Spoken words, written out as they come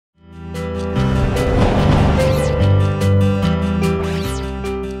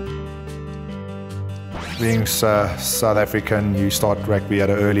South African, you start rugby at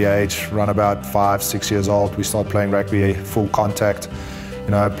an early age, run about 5, 6 years old. We start playing rugby full contact.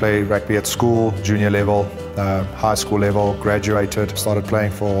 I played rugby at school, junior level, high school level, graduated, started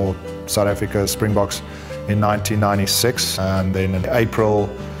playing for South Africa Springboks in 1996, and then in April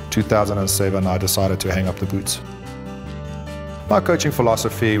 2007 I decided to hang up the boots. My coaching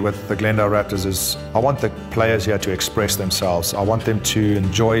philosophy with the Glendale Raptors is I want the players here to express themselves. I want them to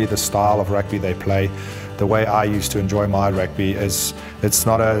enjoy the style of rugby they play. The way I used to enjoy my rugby is it's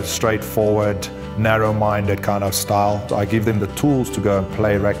not a straightforward, narrow-minded kind of style. I give them the tools to go and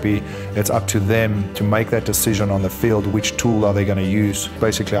play rugby. It's up to them to make that decision on the field, which tool are they going to use.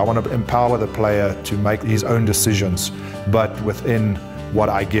 Basically, I want to empower the player to make his own decisions, but within what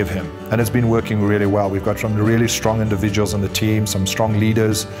I give him. And it's been working really well. We've got some really strong individuals on the team, some strong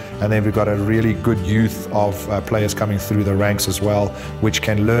leaders, and then we've got a really good youth of players coming through the ranks as well, which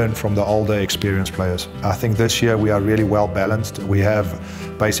can learn from the older experienced players. I think this year we are really well balanced. We have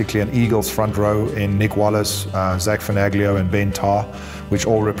basically an Eagles front row in Nick Wallace, Zach Finaglio and Ben Tarr, which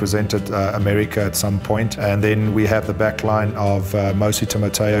all represented America at some point. And then we have the back line of Mosi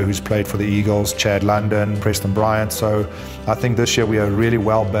Timoteo, who's played for the Eagles, Chad London, Preston Bryant. So I think this year we are a really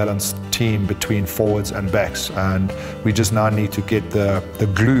well-balanced team between forwards and backs, and we just now need to get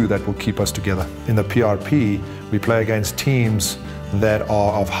the glue that will keep us together. In the PRP, we play against teams that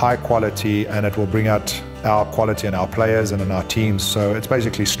are of high quality, and it will bring out our quality in our players and in our teams. So it's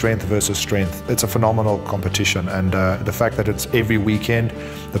basically strength versus strength. It's a phenomenal competition, and the fact that it's every weekend,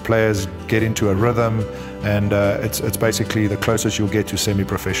 the players get into a rhythm, and it's basically the closest you'll get to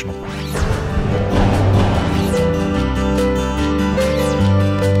semi-professional.